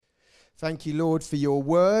Thank you, Lord, for your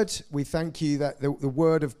word. We thank you that the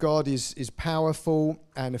word of God is powerful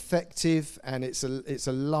and effective, and it's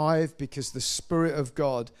alive because the Spirit of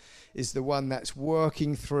God is the one that's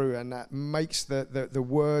working through, and that makes the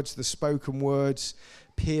words, the spoken words,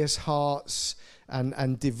 pierce hearts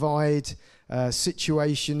and divide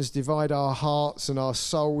situations, divide our hearts and our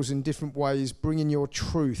souls in different ways, bringing your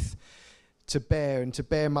truth to bear and to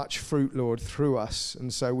bear much fruit, Lord, through us.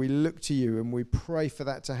 And so we look to you and we pray for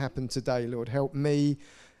that to happen today, Lord. Help me.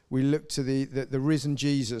 We look to the risen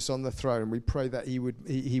Jesus on the throne. We pray that he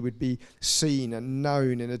would be seen and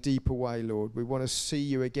known in a deeper way, Lord. We want to see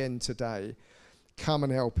you again today. Come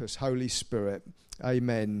and help us, Holy Spirit.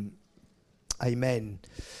 Amen. Amen.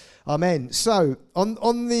 Amen. So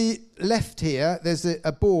on the left here, there's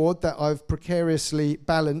a board that I've precariously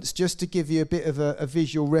balanced just to give you a bit of a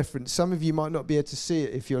visual reference. Some of you might not be able to see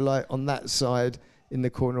it if you're like on that side in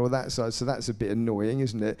the corner or that side, so that's a bit annoying,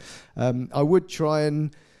 isn't it? I would try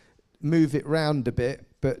and move it round a bit,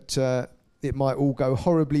 but it might all go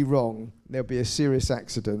horribly wrong. There'll be a serious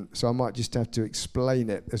accident, so I might just have to explain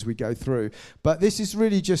it as we go through. But this is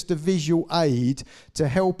really just a visual aid to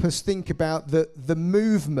help us think about the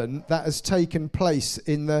movement that has taken place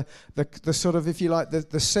in the sort of, if you like,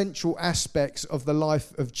 the central aspects of the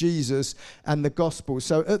life of Jesus and the gospel.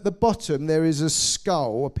 So at the bottom there is a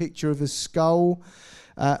skull, a picture of a skull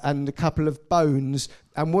and a couple of bones.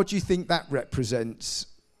 And what do you think that represents?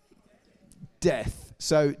 Death.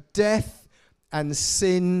 So death and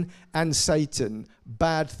sin and Satan,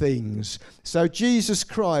 bad things. So Jesus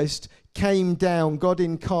Christ came down, God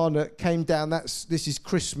incarnate came down, this is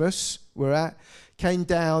Christmas we're at, came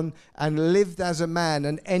down and lived as a man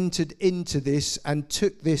and entered into this and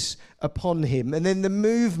took this upon him. And then the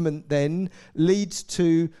movement then leads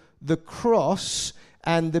to the cross,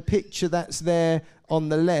 and the picture that's there on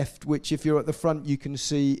the left, which if you're at the front you can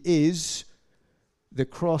see, is the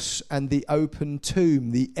cross and the open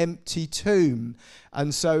tomb, the empty tomb.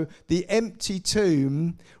 And so the empty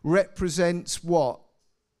tomb represents what?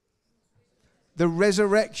 The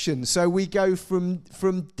resurrection. So we go from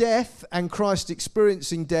death and Christ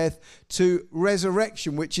experiencing death to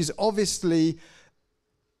resurrection, which is obviously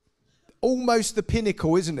almost the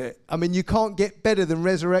pinnacle, isn't it? I mean, you can't get better than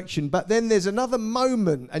resurrection. But then there's another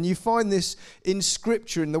moment, and you find this in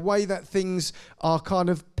Scripture, in the way that things are kind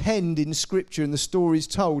of penned in Scripture and the stories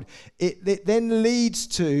told. It then leads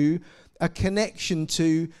to a connection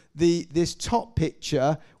to this top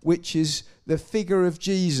picture, which is the figure of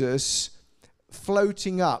Jesus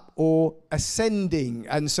floating up or ascending.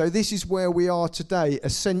 And so this is where we are today,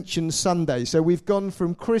 Ascension Sunday. So we've gone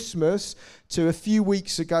from Christmas to a few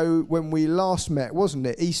weeks ago when we last met, wasn't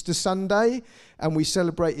it? Easter Sunday, and we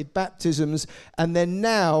celebrated baptisms. And then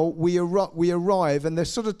now we arrive, and the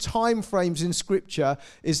sort of time frames in Scripture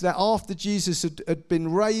is that after Jesus had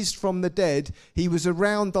been raised from the dead, he was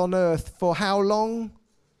around on earth for how long?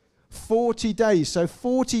 40 days. So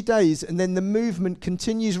 40 days, and then the movement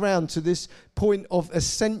continues round to this point of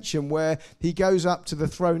ascension where he goes up to the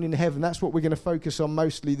throne in heaven. That's what we're going to focus on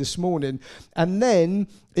mostly this morning. And then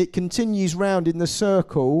it continues round in the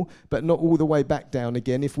circle, but not all the way back down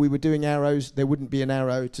again. If we were doing arrows, there wouldn't be an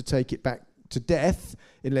arrow to take it back to death,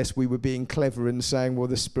 unless we were being clever and saying, well,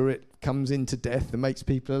 the Spirit comes into death and makes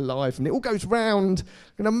people alive, and it all goes round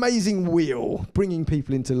an amazing wheel, bringing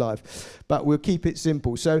people into life. But we'll keep it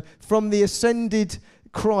simple. So from the ascended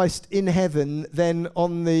Christ in heaven, then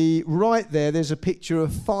on the right there's a picture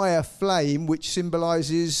of fire flame, which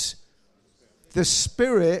symbolizes the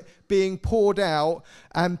Spirit being poured out,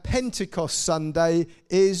 and Pentecost Sunday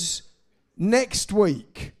is next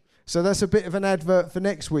week. So that's a bit of an advert for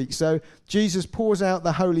next week. So Jesus pours out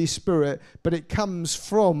the Holy Spirit, but it comes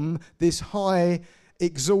from this high,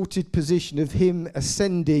 exalted position of him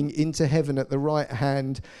ascending into heaven at the right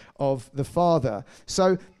hand of the Father.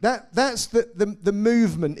 So that's the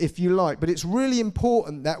movement, if you like. But it's really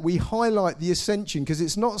important that we highlight the ascension, because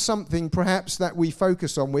it's not something perhaps that we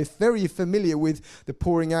focus on. We're very familiar with the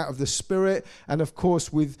pouring out of the Spirit, and of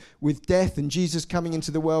course with death and Jesus coming into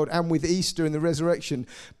the world, and with Easter and the resurrection.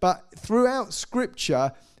 But throughout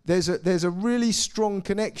Scripture, there's a really strong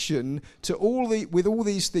connection to all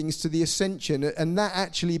these things to the ascension, and that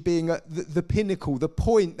actually being the pinnacle, the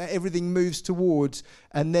point that everything moves towards,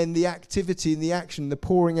 and then the activity and the action, the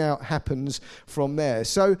pouring out happens from there.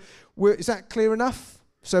 So is that clear enough?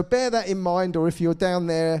 So bear that in mind, or if you're down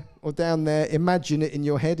there, imagine it in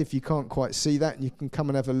your head if you can't quite see that, and you can come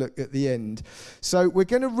and have a look at the end. So we're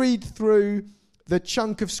going to read through the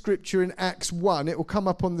chunk of Scripture in Acts 1. It will come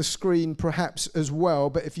up on the screen perhaps as well,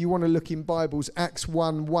 but if you want to look in Bibles, Acts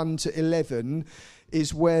 1, 1 to 11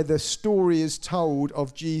 is where the story is told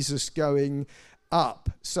of Jesus going up.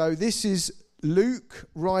 So this is Luke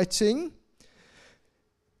writing.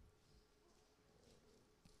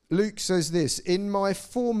 Luke says this, "In my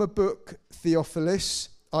former book, Theophilus,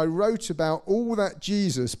 I wrote about all that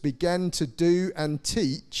Jesus began to do and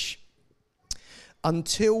teach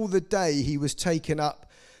until the day he was taken up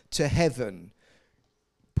to heaven."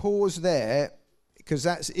 Pause there, because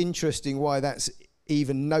that's interesting why that's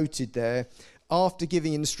even noted there. After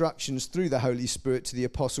giving instructions through the Holy Spirit to the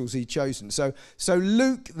apostles he'd chosen. So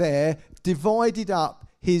Luke there divided up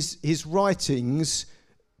his writings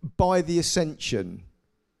by the Ascension.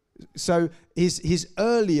 So his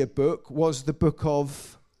earlier book was the book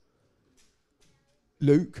of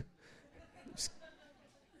Luke.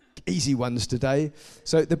 Easy ones today.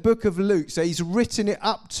 So the book of Luke. So he's written it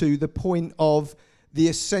up to the point of the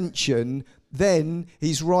Ascension. Then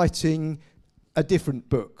he's writing a different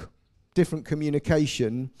book, different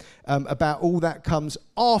communication about all that comes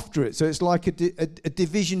after it. So it's like a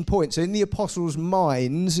division point. So in the apostles'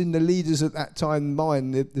 minds, in the leaders at that time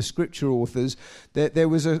mind, the scripture authors, there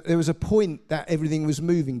was a point that everything was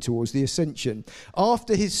moving towards, the Ascension.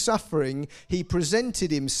 After his suffering, he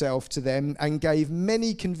presented himself to them and gave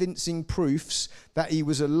many convincing proofs that he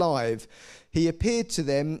was alive. He appeared to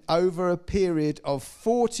them over a period of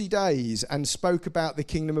 40 days and spoke about the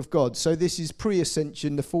kingdom of God. So this is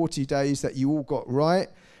pre-Ascension, the 40 days that you all got right.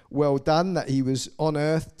 Well done, that he was on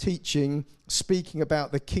earth teaching, speaking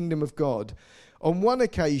about the kingdom of God. On one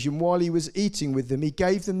occasion, while he was eating with them, he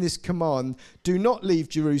gave them this command: "Do not leave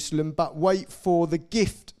Jerusalem, but wait for the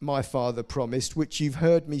gift my Father promised, which you've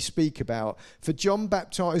heard me speak about. For John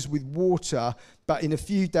baptized with water, but in a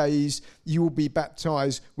few days you will be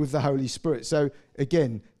baptized with the Holy Spirit." So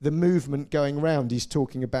again, the movement going round, he's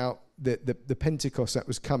talking about the Pentecost that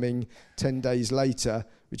was coming 10 days later,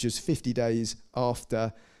 which was 50 days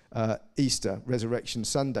after Easter, Resurrection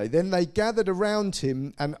Sunday. Then they gathered around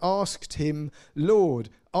him and asked him, "Lord,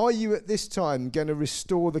 are you at this time going to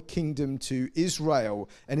restore the kingdom to Israel?"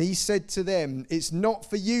 And he said to them, "It's not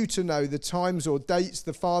for you to know the times or dates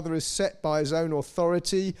the Father has set by his own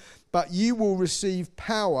authority, but you will receive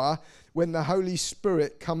power when the Holy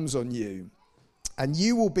Spirit comes on you. And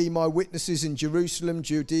you will be my witnesses in Jerusalem,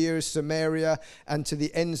 Judea, Samaria, and to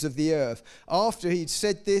the ends of the earth." After he'd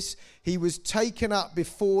said this, he was taken up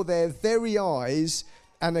before their very eyes,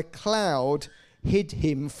 and a cloud hid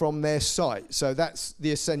him from their sight. So that's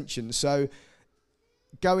the Ascension. So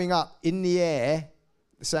going up in the air,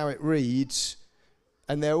 that's how it reads,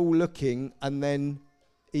 and they're all looking, and then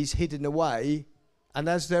he's hidden away. And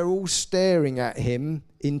as they're all staring at him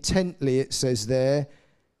intently, it says there,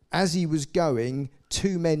 as he was going,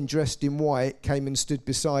 two men dressed in white came and stood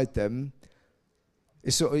beside them.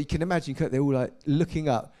 It's sort of, you can imagine, they're all like looking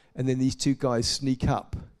up, and then these two guys sneak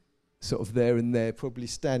up, sort of there and there, probably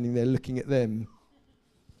standing there looking at them.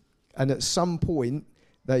 And at some point,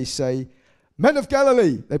 they say, "Men of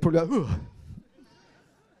Galilee!" They probably like, "Ugh.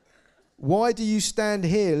 Why do you stand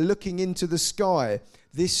here looking into the sky?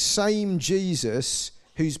 This same Jesus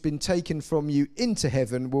who's been taken from you into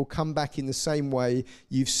heaven will come back in the same way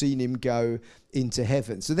you've seen him go into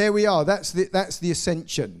heaven." So there we are. That's the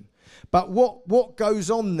Ascension. But what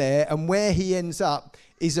goes on there and where he ends up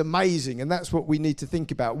is amazing, and that's what we need to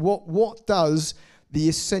think about. What does the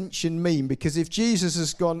Ascension mean? Because if Jesus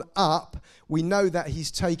has gone up, we know that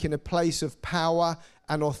he's taken a place of power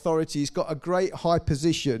and authority. He's got a great high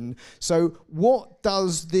position. So what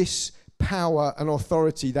does this power and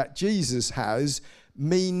authority that Jesus has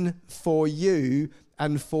mean for you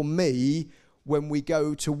and for me when we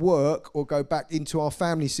go to work or go back into our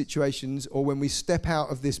family situations, or when we step out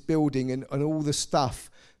of this building and all the stuff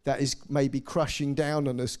that is maybe crushing down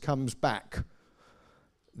on us comes back?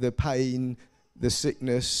 The pain, the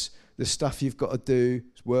sickness, the stuff you've got to do.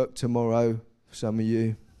 It's work tomorrow for some of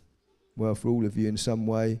you. Well, for all of you in some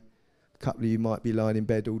way. A couple of you might be lying in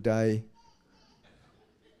bed all day.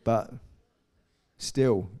 But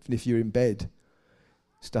still, even if you're in bed,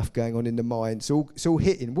 stuff going on in the mind. It's all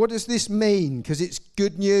hitting. What does this mean? Because it's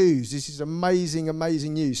good news. This is amazing,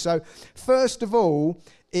 amazing news. So first of all,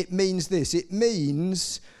 it means this. It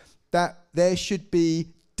means that there should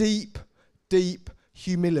be deep, deep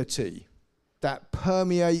humility that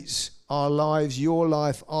permeates our lives, your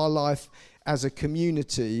life, our life as a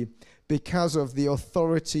community, because of the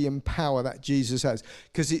authority and power that Jesus has.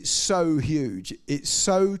 Because it's so huge. It's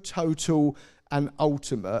so total and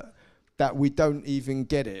ultimate that we don't even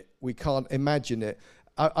get it. We can't imagine it.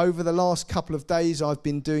 Over the last couple of days, I've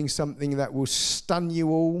been doing something that will stun you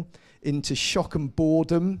all into shock and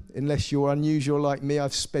boredom. Unless you're unusual like me,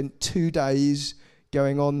 I've spent 2 days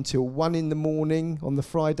going on till 1 a.m. on the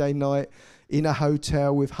Friday night in a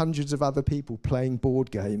hotel with hundreds of other people playing board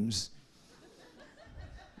games.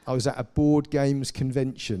 I was at a board games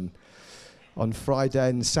convention on Friday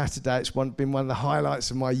and Saturday. It's been one of the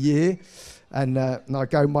highlights of my year. And I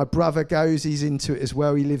go, my brother goes, he's into it as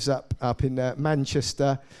well. He lives up in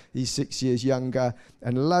Manchester. He's 6 years younger.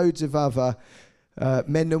 And loads of other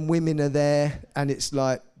men and women are there. And it's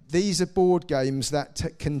like, these are board games that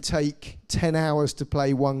can take 10 hours to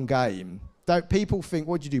play one game. Don't people think,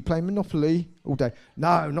 what do you do, play Monopoly all day?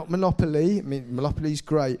 No, not Monopoly. I mean, Monopoly's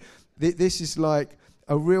great. This is like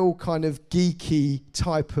a real kind of geeky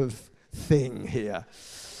type of thing here.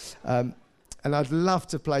 And I'd love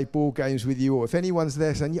to play board games with you all. If anyone's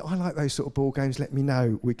there saying, yeah, I like those sort of board games, let me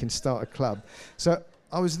know. We can start a club. So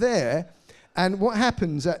I was there, and what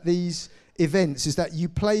happens at these events is that you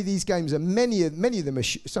play these games, and many of them are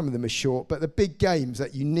some of them are short, but the big games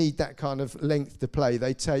that you need that kind of length to play,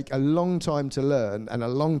 they take a long time to learn and a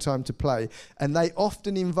long time to play, and they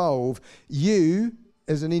often involve you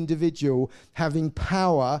as an individual having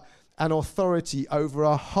power and authority over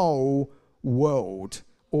a whole world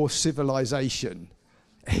or civilization.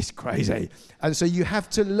 It's crazy. And so you have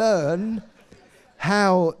to learn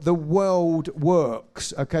how the world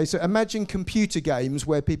works. Okay, so imagine computer games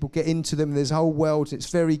where people get into them, there's a whole world,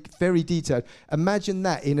 it's very, very detailed. Imagine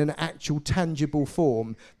that in an actual tangible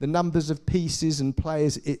form. The numbers of pieces and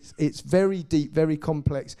players, it's very deep, very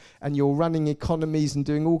complex, and you're running economies and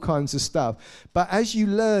doing all kinds of stuff. But as you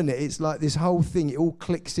learn it, it's like this whole thing, it all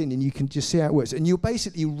clicks in and you can just see how it works. And you're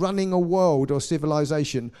basically running a world or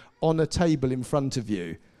civilization on a table in front of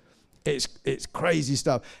you. It's crazy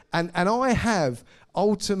stuff. And I have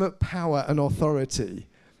ultimate power and authority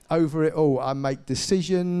over it all. I make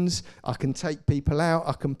decisions, I can take people out,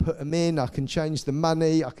 I can put them in, I can change the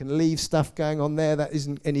money, I can leave stuff going on there that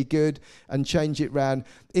isn't any good and change it round.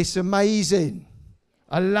 It's amazing.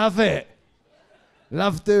 I love it.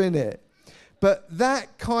 Love doing it. But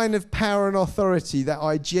that kind of power and authority that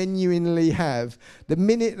I genuinely have, the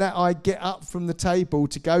minute that I get up from the table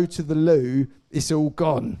to go to the loo, it's all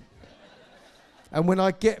gone. And when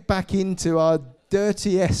I get back into our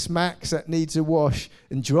dirty S-Max that needs a wash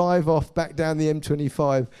and drive off back down the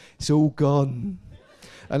M25, it's all gone.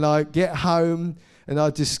 And I get home and I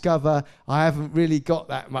discover I haven't really got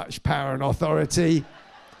that much power and authority.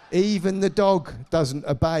 Even the dog doesn't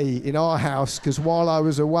obey in our house, because while I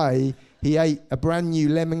was away, he ate a brand new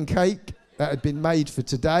lemon cake that had been made for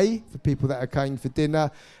today, for people that are coming for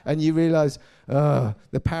dinner, and you realise,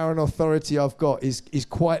 the power and authority I've got is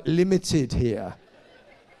quite limited here.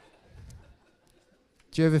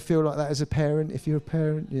 Do you ever feel like that as a parent, if you're a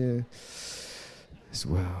parent? Yeah, as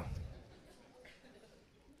well.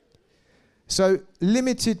 So,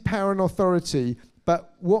 limited power and authority,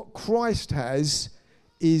 but what Christ has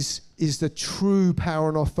is the true power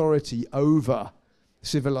and authority over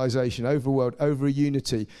civilization, over world, over a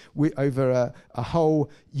unity, over a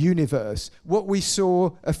whole universe. What we saw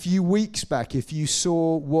a few weeks back, if you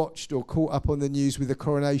watched or caught up on the news with the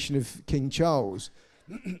coronation of King Charles,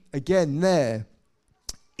 again there,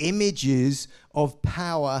 images of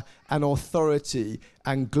power and authority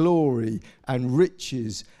and glory and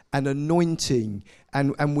riches and anointing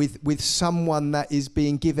and with someone that is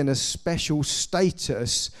being given a special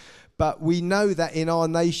status. But we know that in our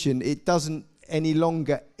nation it doesn't any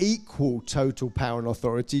longer equal total power and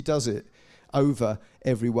authority, does it, over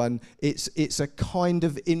everyone? It's a kind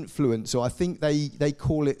of influence, or I think they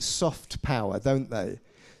call it soft power, don't they?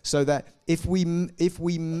 So that if we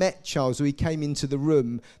met Charles, or he came into the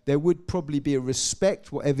room, there would probably be a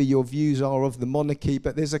respect, whatever your views are of the monarchy,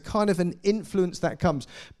 but there's a kind of an influence that comes.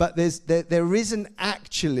 But there isn't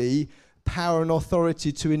actually power and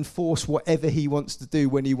authority to enforce whatever he wants to do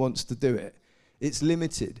when he wants to do it. It's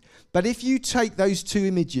limited. But if you take those two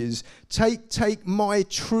images, take my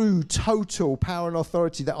true total power and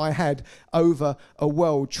authority that I had over a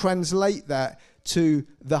world, translate that to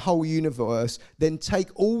the whole universe, then take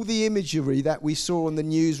all the imagery that we saw on the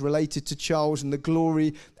news related to Charles and the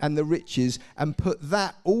glory and the riches and put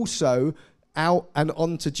that also out and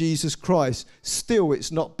onto Jesus Christ. Still,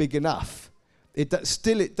 it's not big enough. It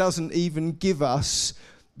doesn't even give us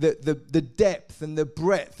the depth and the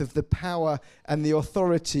breadth of the power and the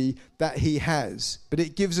authority that he has. But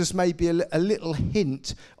it gives us maybe a little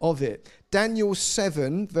hint of it. Daniel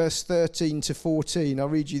 7, verse 13 to 14. I'll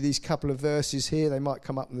read you these couple of verses here. They might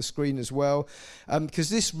come up on the screen as well, because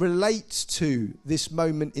this relates to this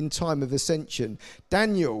moment in time of ascension.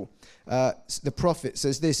 Daniel, the prophet,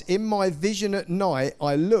 says this: "In my vision at night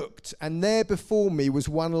I looked, and there before me was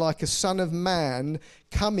one like a son of man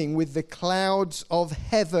coming with the clouds of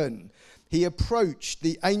heaven. He approached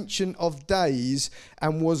the Ancient of Days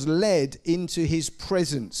and was led into his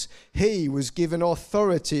presence. He was given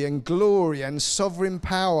authority and glory and sovereign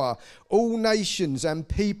power. All nations and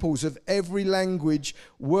peoples of every language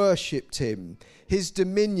worshipped him. His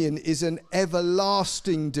dominion is an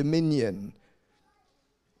everlasting dominion.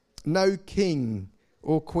 No king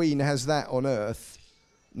or queen has that on earth.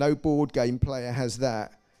 No board game player has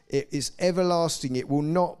that. It is everlasting. It will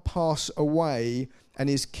not pass away. And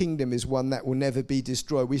his kingdom is one that will never be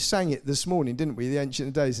destroyed. We sang it this morning, didn't we? The Ancient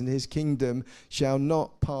of Days, and his kingdom shall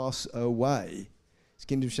not pass away. His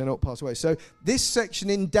kingdom shall not pass away. So this section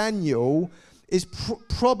in Daniel is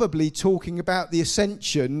probably talking about the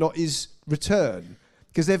ascension, not his return.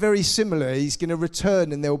 Because they're very similar. He's going to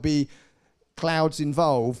return and there'll be clouds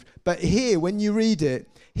involved. But here, when you read it,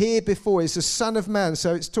 here before, it's the Son of Man.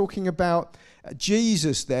 So it's talking about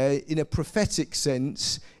Jesus there in a prophetic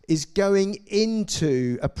sense, is going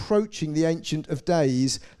into, approaching the Ancient of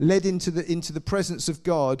Days, led into the presence of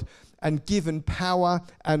God and given power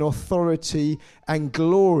and authority and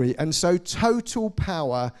glory. And so total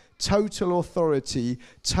power, total authority,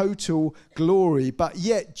 total glory. But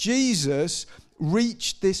yet Jesus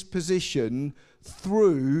reached this position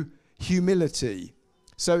through humility.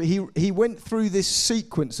 So he went through this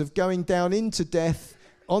sequence of going down into death,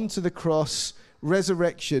 onto the cross,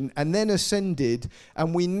 resurrection, and then ascended.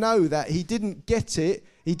 And we know that he didn't get it.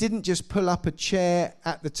 He didn't just pull up a chair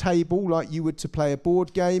at the table like you would to play a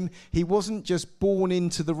board game. He wasn't just born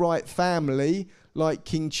into the right family like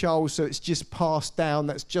King Charles, so it's just passed down.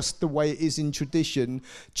 That's just the way it is in tradition.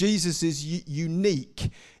 Jesus is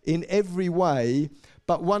unique in every way.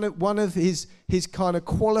 But one of his kind of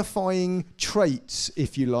qualifying traits,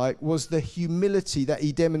 if you like, was the humility that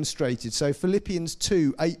he demonstrated. So Philippians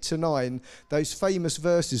 2, 8-9, those famous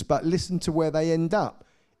verses, but listen to where they end up.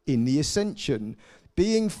 In the Ascension,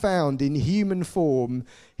 being found in human form,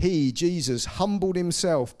 he, Jesus, humbled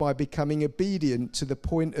himself by becoming obedient to the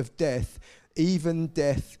point of death, even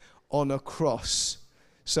death on a cross.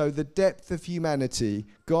 So the depth of humanity,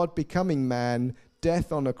 God becoming man,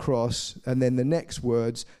 death on a cross, and then the next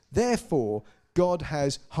words, therefore God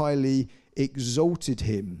has highly exalted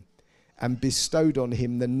him and bestowed on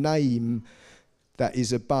him the name that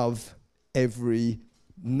is above every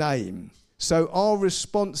name. So our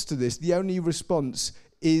response to this, the only response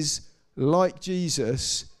is, like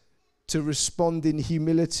Jesus, to respond in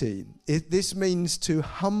humility. This means to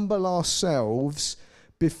humble ourselves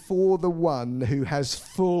before the one who has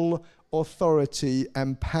full authority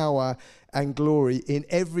and power and glory in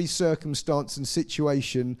every circumstance and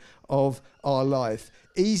situation of our life.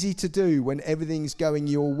 Easy to do when everything's going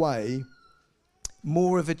your way,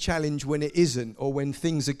 more of a challenge when it isn't, or when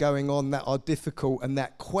things are going on that are difficult and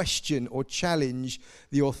that question or challenge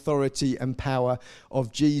the authority and power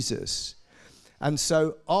of Jesus. And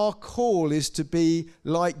so our call is to be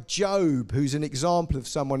like Job, who's an example of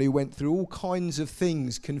someone who went through all kinds of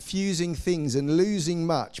things, confusing things and losing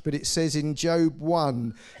much. But it says in Job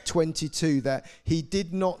 1:22 that he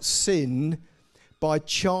did not sin by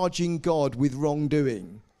charging God with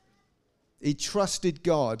wrongdoing. He trusted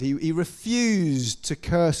God. He refused to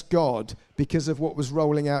curse God because of what was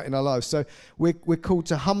rolling out in our lives. So we're called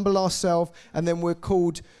to humble ourselves, and then we're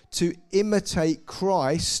called to imitate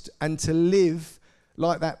Christ and to live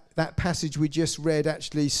like that passage we just read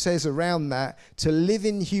actually says around that, to live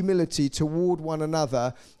in humility toward one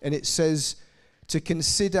another. And it says to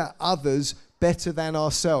consider others better than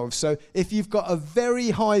ourselves. So if you've got a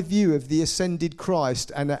very high view of the ascended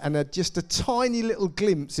Christ and just a tiny little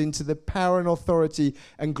glimpse into the power and authority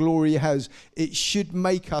and glory he has, it should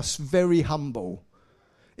make us very humble.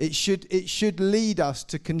 It should lead us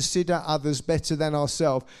to consider others better than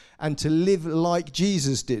ourselves and to live like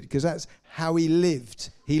Jesus did, because that's how he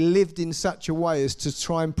lived. He lived in such a way as to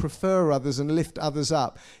try and prefer others and lift others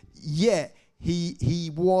up. Yet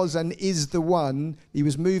he was and is the one. He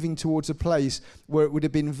was moving towards a place where it would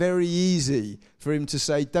have been very easy for him to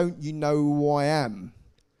say, don't you know who I am?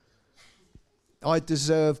 I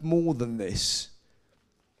deserve more than this.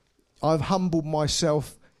 I've humbled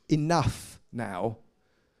myself enough now.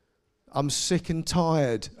 I'm sick and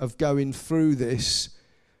tired of going through this.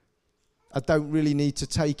 I don't really need to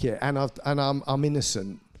take it, and I'm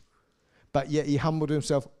innocent. But yet he humbled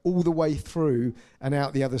himself all the way through and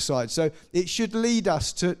out the other side. So it should lead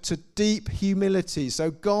us to deep humility.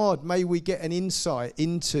 So God, may we get an insight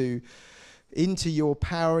into your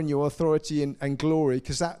power and your authority and glory,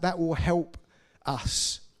 because that will help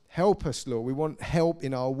us. Help us, Lord. We want help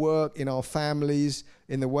in our work, in our families,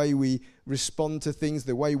 in the way we respond to things,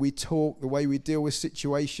 the way we talk, the way we deal with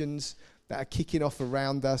situations. that are kicking off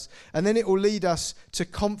around us. And then it will lead us to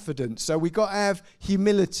confidence. So we've got to have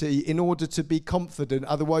humility in order to be confident.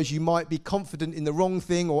 Otherwise, you might be confident in the wrong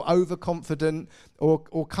thing, or overconfident,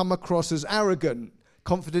 or come across as arrogant,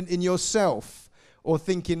 confident in yourself, or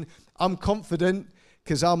thinking, I'm confident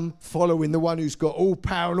because I'm following the one who's got all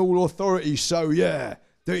power and all authority. So yeah,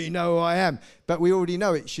 do you know who I am? But we already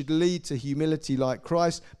know it should lead to humility like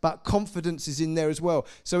Christ, but confidence is in there as well.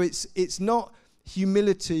 So it's not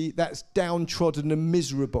humility that's downtrodden and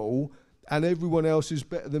miserable and everyone else is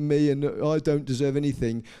better than me and I don't deserve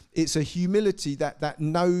anything. It's a humility that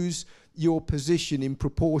knows your position in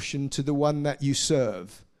proportion to the one that you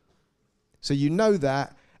serve. So you know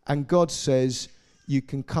that, and God says you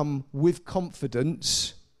can come with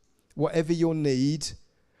confidence, whatever your need,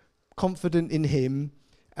 confident in him,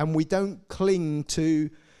 and we don't cling to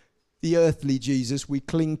the earthly Jesus, we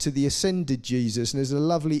cling to the ascended Jesus. And there's a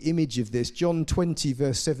lovely image of this. John 20,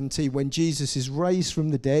 verse 17, when Jesus is raised from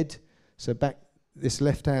the dead, so back this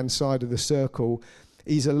left-hand side of the circle,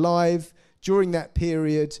 he's alive during that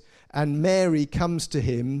period, and Mary comes to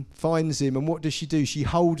him, finds him, and what does she do? She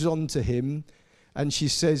holds on to him, and she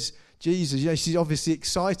says, Jesus, she's obviously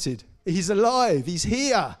excited. He's alive, he's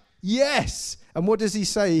here, yes. And what does he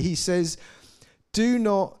say? He says, do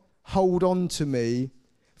not hold on to me,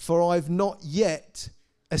 for I've not yet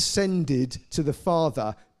ascended to the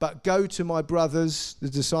Father, but go to my brothers, the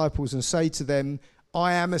disciples, and say to them,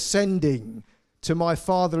 I am ascending to my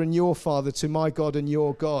Father and your Father, to my God and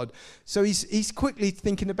your God. So he's quickly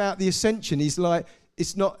thinking about the ascension. He's like,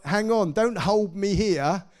 it's not, hang on, don't hold me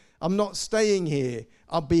here. I'm not staying here.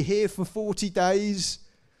 I'll be here for 40 days,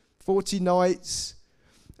 40 nights.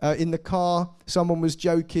 In the car, someone was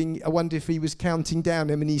joking. I wonder if he was counting down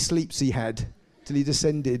how many sleeps he had till he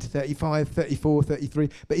descended, 35, 34, 33.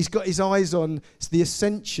 But he's got his eyes on the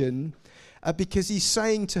ascension because he's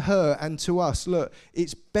saying to her and to us, look,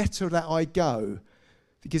 it's better that I go,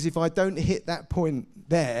 because if I don't hit that point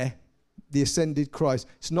there, the ascended Christ,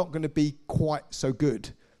 it's not going to be quite so good.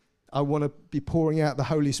 I want to be pouring out the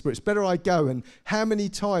Holy Spirit. It's better I go. And how many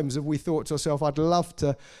times have we thought to ourselves, I'd love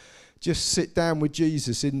to just sit down with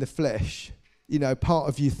Jesus in the flesh. You know, part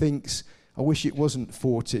of you thinks, I wish it wasn't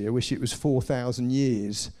 40. I wish it was 4,000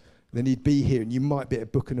 years. Then he'd be here, and you might be able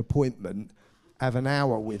to book an appointment, have an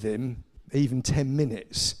hour with him, even 10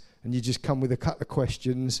 minutes, and you just come with a couple of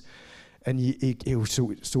questions, and he'll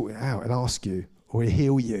sort it out and ask you, or he'll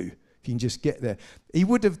heal you if you can just get there. He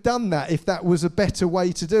would have done that if that was a better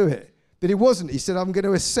way to do it. But it wasn't. He said, I'm going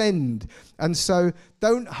to ascend. And so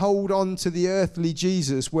don't hold on to the earthly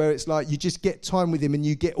Jesus where it's like you just get time with him and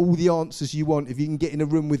you get all the answers you want. If you can get in a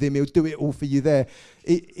room with him, he'll do it all for you there.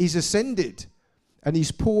 He's ascended and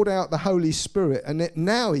he's poured out the Holy Spirit. And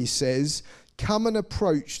now he says, come and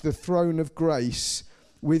approach the throne of grace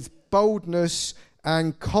with boldness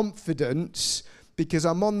and confidence, because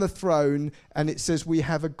I'm on the throne, and it says we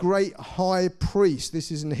have a great high priest.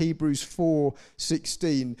 This is in Hebrews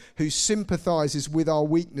 4:16, who sympathizes with our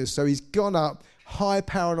weakness. So he's gone up, high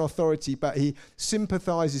power and authority, but he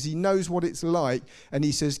sympathizes. He knows what it's like, and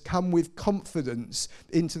he says, come with confidence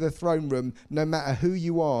into the throne room, no matter who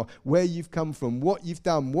you are, where you've come from, what you've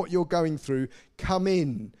done, what you're going through. Come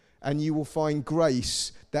in, and you will find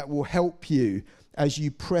grace that will help you as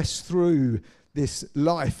you press through this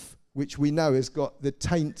life, which we know has got the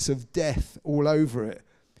taints of death all over it.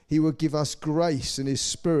 He will give us grace and his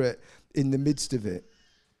Spirit in the midst of it.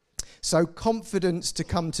 So confidence to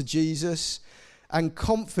come to Jesus, and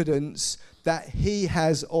confidence that he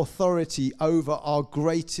has authority over our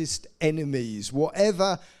greatest enemies.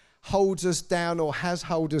 Whatever holds us down or has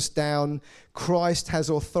held us down, Christ has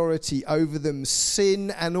authority over them.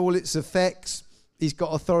 Sin and all its effects, he's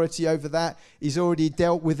got authority over that. He's already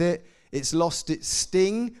dealt with it. It's lost its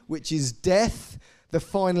sting, which is death, the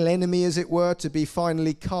final enemy, as it were, to be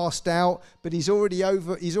finally cast out. But he's already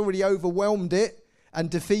overwhelmed it and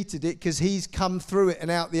defeated it, because he's come through it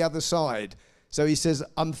and out the other side. So he says,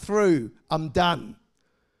 I'm through, I'm done.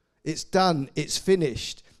 It's done, it's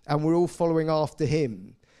finished. And we're all following after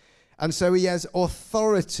him. And so he has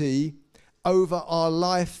authority over our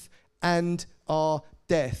life and our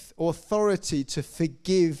death. Authority to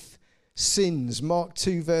forgive sins. Mark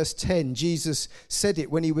 2 verse 10, Jesus said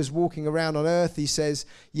it when he was walking around on earth. He says,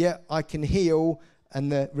 yeah, I can heal.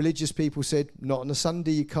 And the religious people said, not on a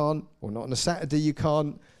Sunday you can't, or not on a Saturday you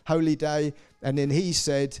can't, holy day. And then he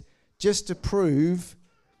said, just to prove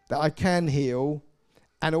that I can heal,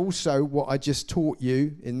 and also what I just taught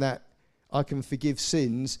you in that I can forgive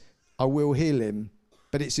sins, I will heal him.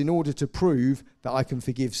 but it's in order to prove that I can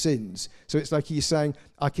forgive sins. So it's like he's saying,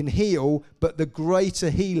 I can heal, but the greater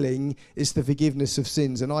healing is the forgiveness of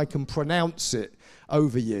sins, and I can pronounce it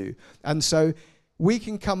over you. And so we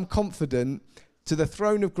can come confident to the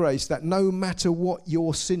throne of grace that no matter what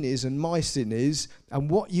your sin is and my sin is, and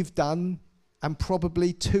what you've done, and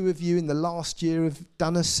probably 2 of you in the last year have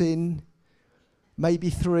done a sin, maybe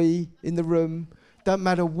 3 in the room, don't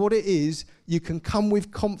matter what it is, you can come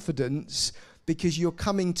with confidence because you're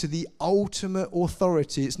coming to the ultimate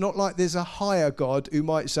authority. It's not like there's a higher God who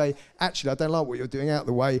might say, actually, I don't like what you're doing, out of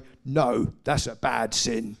the way. No, that's a bad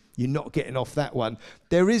sin. You're not getting off that one.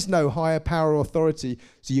 There is no higher power or authority.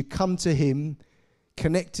 So you come to him,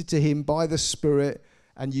 connected to him by the Spirit,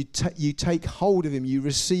 and you take hold of him. You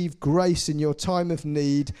receive grace in your time of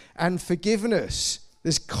need and forgiveness.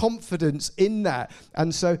 There's confidence in that.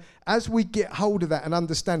 And so as we get hold of that and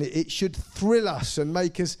understand it, it should thrill us and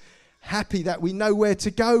make us happy that we know where to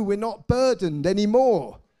go. We're not burdened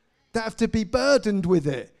anymore. Don't have to be burdened with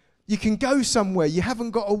it. You can go somewhere. You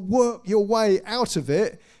haven't got to work your way out of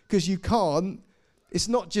it because you can't. It's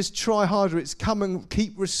not just try harder. It's come and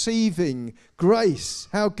keep receiving grace.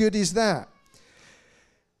 How good is that?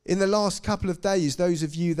 In the last couple of days, those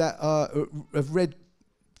of you that have read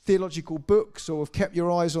theological books or have kept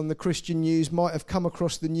your eyes on the Christian news might have come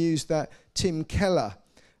across the news that Tim Keller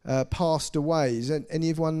passed away. Does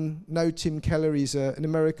anyone know Tim Keller? He's an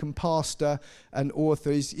American pastor and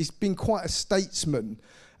author. He's been quite a statesman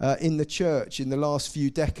in the church in the last few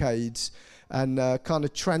decades, and kind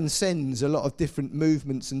of transcends a lot of different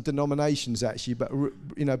movements and denominations, actually. But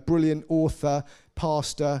brilliant author,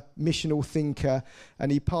 pastor, missional thinker,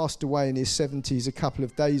 and he passed away in his 70s a couple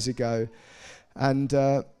of days ago. And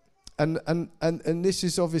this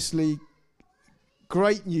is obviously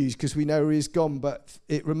great news because we know he's gone, but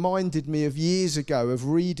it reminded me of years ago of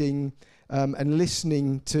reading and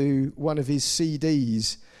listening to one of his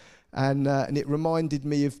CDs, and it reminded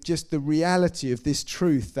me of just the reality of this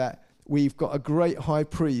truth that we've got a great high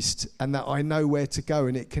priest and that I know where to go,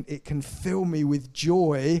 and it can fill me with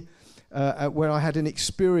joy when I had an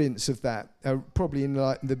experience of that, probably in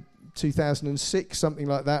like the 2006, something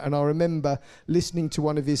like that. And I remember listening to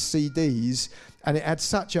one of his CDs, and it had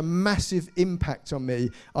such a massive impact on me.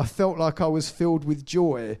 I felt like I was filled with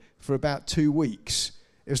joy for about 2 weeks.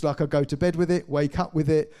 It was like I go to bed with it, wake up with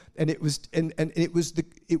it, and it was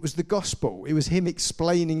the gospel. It was him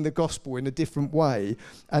explaining the gospel in a different way.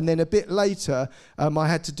 And then a bit later, I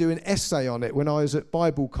had to do an essay on it when I was at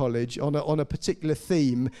Bible college on a particular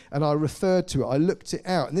theme, and I referred to it. I looked it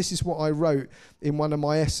out, and this is what I wrote in one of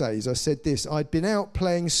my essays. I said this: I'd been out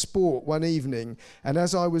playing sport one evening, and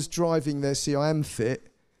as I was driving there, see, I am fit,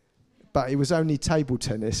 but it was only table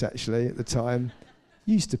tennis actually at the time.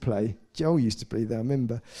 Used to play. Joel used to play there, I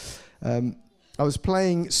remember. I was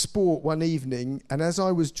playing sport one evening, and as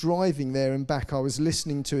I was driving there and back, I was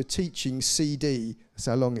listening to a teaching CD. That's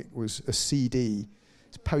how long it was, a CD.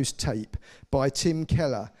 It's post-tape by Tim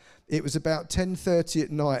Keller. It was about 10:30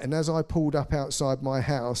 at night, and as I pulled up outside my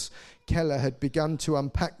house, Keller had begun to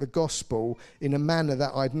unpack the gospel in a manner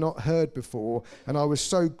that I'd not heard before, and I was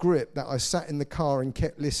so gripped that I sat in the car and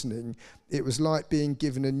kept listening. It was like being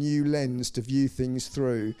given a new lens to view things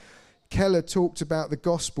through. Keller talked about the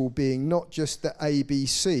gospel being not just the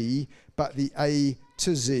ABC, but the A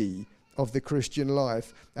to Z of the Christian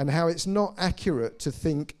life, and how it's not accurate to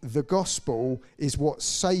think the gospel is what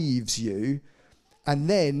saves you, and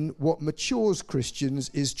then what matures Christians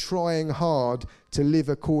is trying hard to live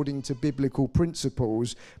according to biblical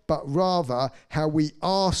principles, but rather how we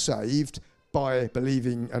are saved by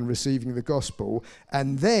believing and receiving the gospel,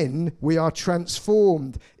 and then we are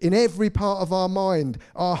transformed in every part of our mind,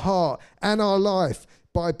 our heart, and our life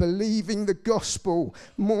by believing the gospel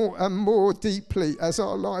more and more deeply as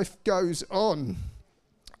our life goes on.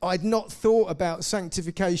 I'd not thought about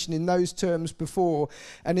sanctification in those terms before,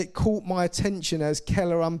 and it caught my attention as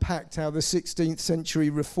Keller unpacked how the 16th century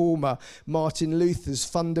reformer Martin Luther's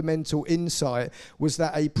fundamental insight was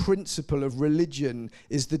that a principle of religion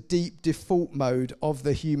is the deep default mode of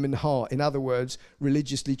the human heart. In other words,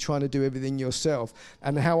 religiously trying to do everything yourself,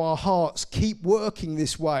 and how our hearts keep working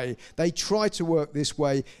this way. They try to work this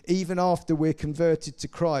way even after we're converted to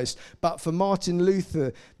Christ. But for Martin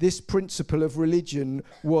Luther, this principle of religion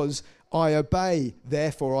was, I obey,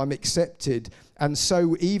 therefore I'm accepted. And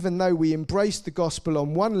so even though we embrace the gospel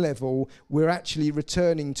on one level, we're actually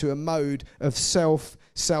returning to a mode of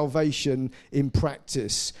salvation in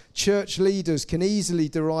practice. Church leaders can easily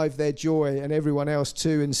derive their joy, and everyone else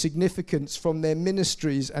too, and significance from their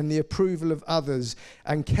ministries and the approval of others.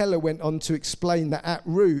 And Keller went on to explain that at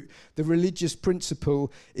root, the religious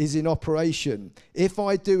principle is in operation. If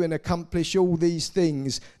I do and accomplish all these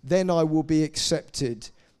things, then I will be accepted.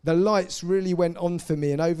 The lights really went on for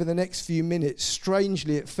me, and over the next few minutes,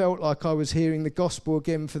 strangely, it felt like I was hearing the gospel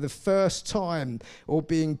again for the first time, or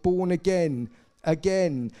being born again.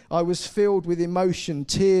 I was filled with emotion,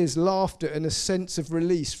 tears, laughter, and a sense of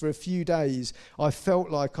release for a few days. I felt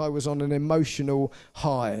like I was on an emotional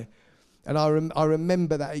high. And I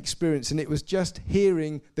remember that experience, and it was just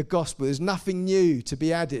hearing the gospel. There's nothing new to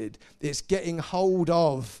be added. It's getting hold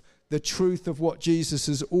of the truth of what Jesus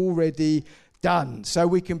has already done. So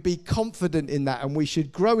we can be confident in that, and we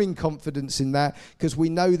should grow in confidence in that, because we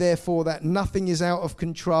know therefore that nothing is out of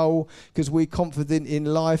control, because we're confident in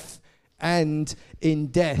life and in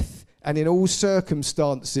death and in all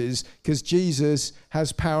circumstances, because Jesus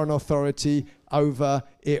has power and authority over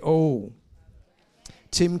it all.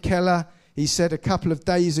 Tim Keller, he said a couple of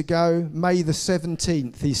days ago, May the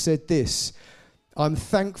 17th, he said this: I'm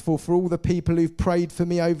thankful for all the people who've prayed for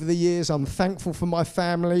me over the years. I'm thankful for my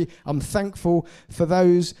family. I'm thankful for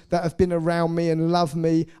those that have been around me and love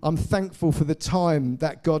me. I'm thankful for the time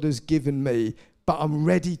that God has given me. But I'm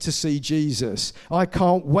ready to see Jesus. I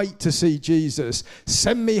can't wait to see Jesus.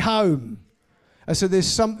 Send me home. And so there's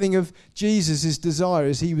something of Jesus' desire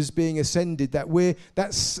as he was being ascended,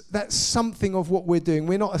 that's something of what we're doing.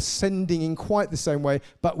 We're not ascending in quite the same way,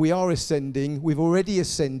 but we are ascending. We've already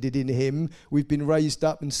ascended in him. We've been raised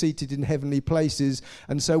up and seated in heavenly places.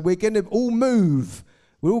 And so we're going to all move.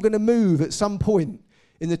 We're all going to move at some point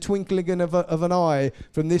in the twinkling of an eye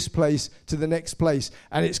from this place to the next place.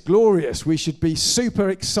 And it's glorious. We should be super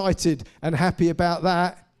excited and happy about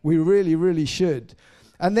that. We really, really should.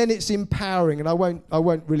 And then it's empowering, and I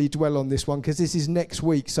won't really dwell on this one because this is next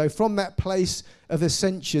week. So from that place of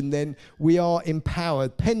ascension, then we are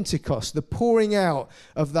empowered. Pentecost, the pouring out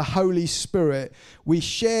of the Holy Spirit. We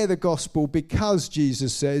share the gospel because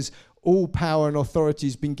Jesus says, all power and authority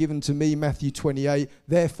has been given to me, Matthew 28,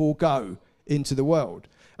 therefore go into the world.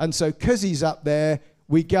 And so because he's up there,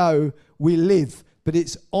 we go, we live. But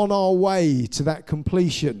it's on our way to that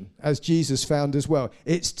completion, as Jesus found as well.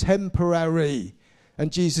 It's temporary.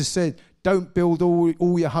 And Jesus said, don't build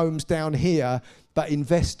all your homes down here, but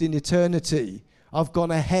invest in eternity. I've gone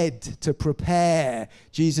ahead to prepare.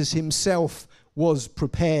 Jesus himself was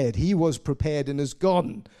prepared. He was prepared and has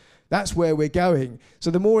gone. That's where we're going. So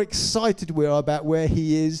the more excited we are about where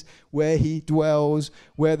he is, where he dwells,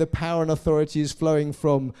 where the power and authority is flowing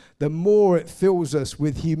from, the more it fills us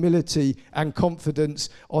with humility and confidence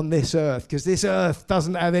on this earth. Because this earth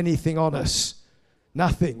doesn't have anything on us.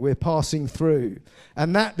 Nothing. We're passing through.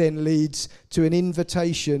 And that then leads to an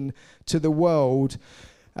invitation to the world.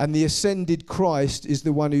 And the ascended Christ is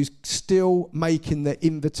the one who's still making the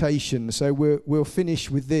invitation. So we'll finish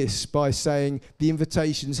with this by saying the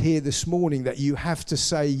invitation's here this morning that you have to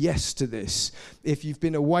say yes to this. If you've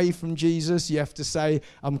been away from Jesus, you have to say,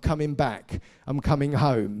 I'm coming back. I'm coming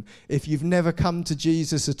home. If you've never come to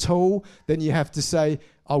Jesus at all, then you have to say,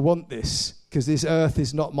 I want this. Because this earth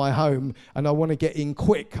is not my home, and I want to get in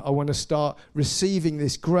quick. I want to start receiving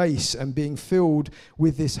this grace and being filled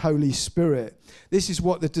with this Holy Spirit. This is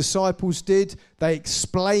what the disciples did. They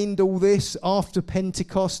explained all this after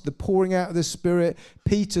Pentecost, the pouring out of the Spirit.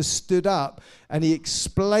 Peter stood up and he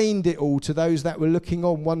explained it all to those that were looking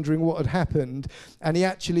on, wondering what had happened. And he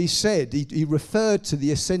actually said, he referred to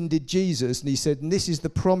the ascended Jesus, and he said, and this is the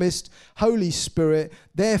promised Holy Spirit.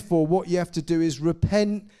 Therefore, what you have to do is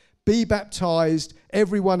repent, be baptized,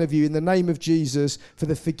 every one of you, in the name of Jesus for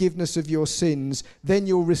the forgiveness of your sins. Then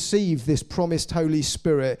you'll receive this promised Holy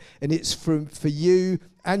Spirit, and it's for you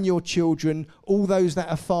and your children, all those that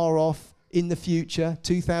are far off in the future,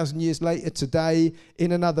 2,000 years later, today,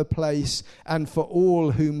 in another place, and for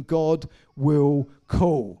all whom God will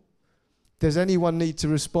call. Does anyone need to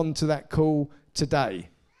respond to that call today?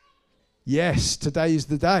 Yes, today's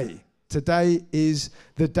the day. Today is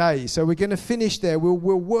the day. So we're going to finish there. We'll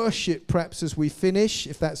worship perhaps as we finish,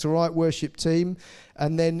 if that's all right, worship team.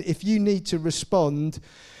 And then if you need to respond,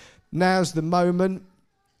 now's the moment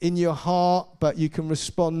in your heart, but you can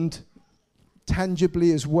respond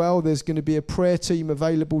tangibly as well. There's going to be a prayer team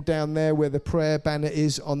available down there where the prayer banner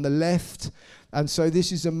is on the left. And so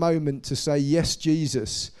this is a moment to say, yes,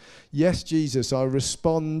 Jesus. Yes, Jesus, I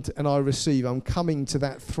respond and I receive. I'm coming to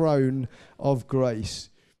that throne of grace.